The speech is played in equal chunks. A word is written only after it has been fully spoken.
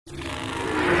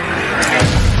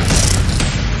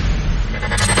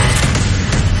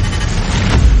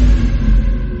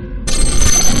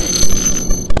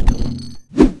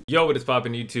Yo, what is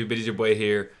poppin' YouTube? It is your boy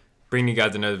here, bringing you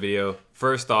guys another video.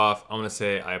 First off, I want to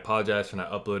say I apologize for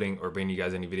not uploading or bringing you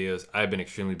guys any videos. I've been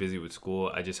extremely busy with school.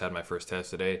 I just had my first test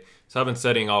today, so I've been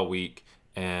studying all week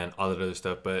and all that other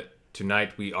stuff. But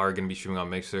tonight we are going to be streaming on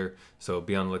Mixer, so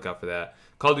be on the lookout for that.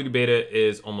 Call of Duty beta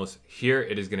is almost here.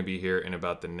 It is going to be here in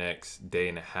about the next day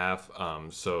and a half.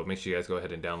 So make sure you guys go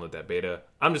ahead and download that beta.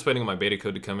 I'm just waiting on my beta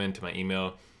code to come into my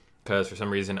email, because for some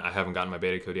reason I haven't gotten my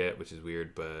beta code yet, which is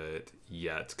weird. But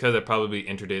yeah, it's because I probably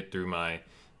entered it through my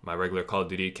regular Call of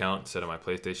Duty account instead of my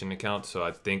PlayStation account. So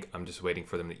I think I'm just waiting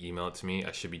for them to email it to me.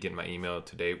 I should be getting my email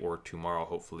today or tomorrow,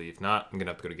 hopefully. If not, I'm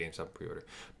gonna have to go to GameStop and pre-order.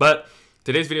 But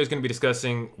today's video is gonna be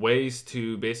discussing ways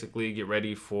to basically get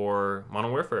ready for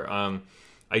Modern Warfare.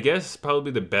 I guess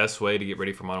probably the best way to get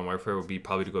ready for Modern Warfare would be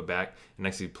probably to go back and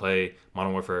actually play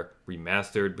Modern Warfare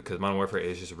Remastered, because Modern Warfare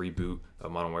is just a reboot of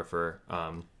Modern Warfare,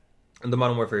 the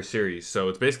Modern Warfare series. So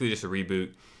it's basically just a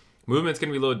reboot. Movement's going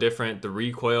to be a little different. The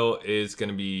recoil is going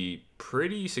to be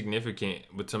pretty significant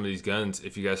with some of these guns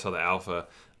if you guys saw the alpha.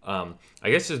 I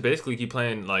guess just basically keep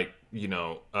playing, like, you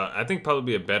know, I think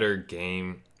probably a better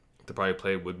game to probably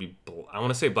play would be, I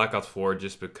want to say Black Ops 4,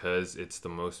 just because it's the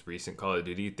most recent Call of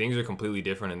Duty. Things are completely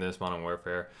different in this Modern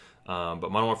Warfare,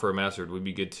 but Modern Warfare Remastered would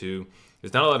be good too.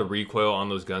 There's not a lot of recoil on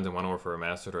those guns in Modern Warfare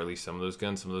Remastered, or at least some of those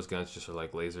guns. Some of those guns just are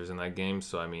like lasers in that game.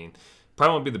 So I mean,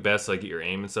 probably won't be the best to like get your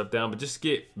aim and stuff down, but just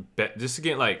to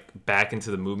get like back into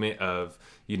the movement of,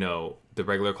 you know, the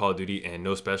regular Call of Duty and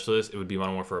no specialists, it would be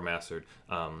Modern Warfare Remastered.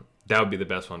 That would be the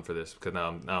best one for this, because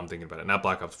now I'm thinking about it. Not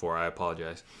Black Ops 4, I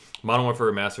apologize. Modern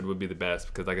Warfare Remastered would be the best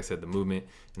because, like I said, the movement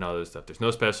and all those stuff. There's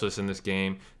no specialists in this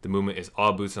game. The movement is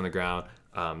all boots on the ground.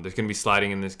 There's going to be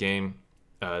sliding in this game.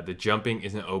 The jumping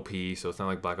isn't OP, so it's not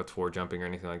like Black Ops 4 jumping or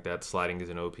anything like that. Sliding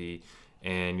isn't OP.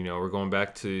 And, you know, we're going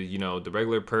back to, you know, the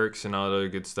regular perks and all that other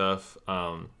good stuff.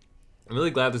 I'm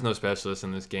really glad there's no specialists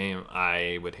in this game.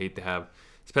 I would hate to have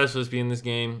specialists be in this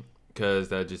game because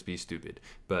that'd just be stupid.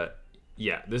 But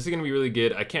yeah, this is going to be really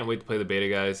good. I can't wait to play the beta,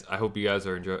 guys. I hope you guys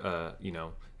are, you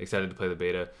know, excited to play the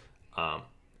beta.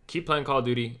 Keep playing Call of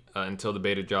Duty until the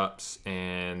beta drops,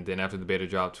 and then after the beta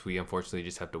drops, we unfortunately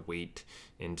just have to wait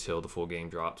until the full game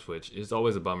drops, which is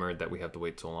always a bummer that we have to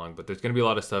wait so long. But there's going to be a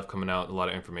lot of stuff coming out, a lot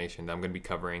of information that I'm going to be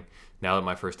covering now that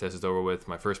my first test is over with.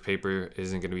 My first paper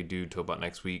isn't going to be due till about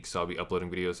next week, so I'll be uploading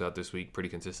videos out this week pretty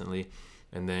consistently.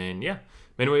 And then, yeah.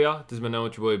 Anyway, y'all, this has been Noah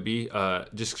with your boy B.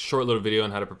 Just a short little video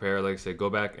on how to prepare. Like I said, go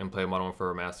back and play Modern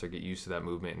Warfare Remastered, get used to that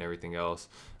movement and everything else.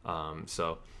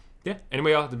 So, yeah.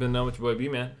 Anyway, y'all, this has been Noah with your boy B,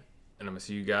 man. And I'm going to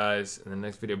see you guys in the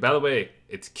next video. By the way,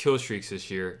 it's kill streaks this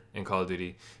year in Call of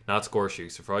Duty, not score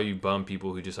streaks. So for all you bum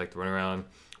people who just like to run around,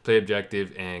 play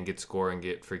objective, and get score and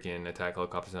get freaking attack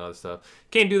helicopters and all that stuff,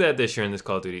 can't do that this year in this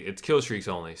Call of Duty. It's kill streaks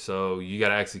only. So you got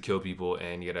to actually kill people,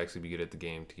 and you got to actually be good at the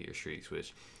game to get your streaks,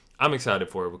 which I'm excited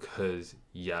for, because,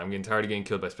 yeah, I'm getting tired of getting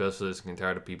killed by specialists. I'm getting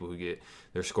tired of people who get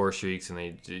their score streaks, and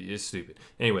it's stupid.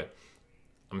 Anyway,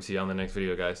 I'm going to see you on the next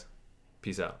video, guys.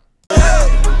 Peace out.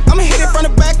 I'ma hit it from the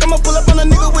back, I'ma pull up.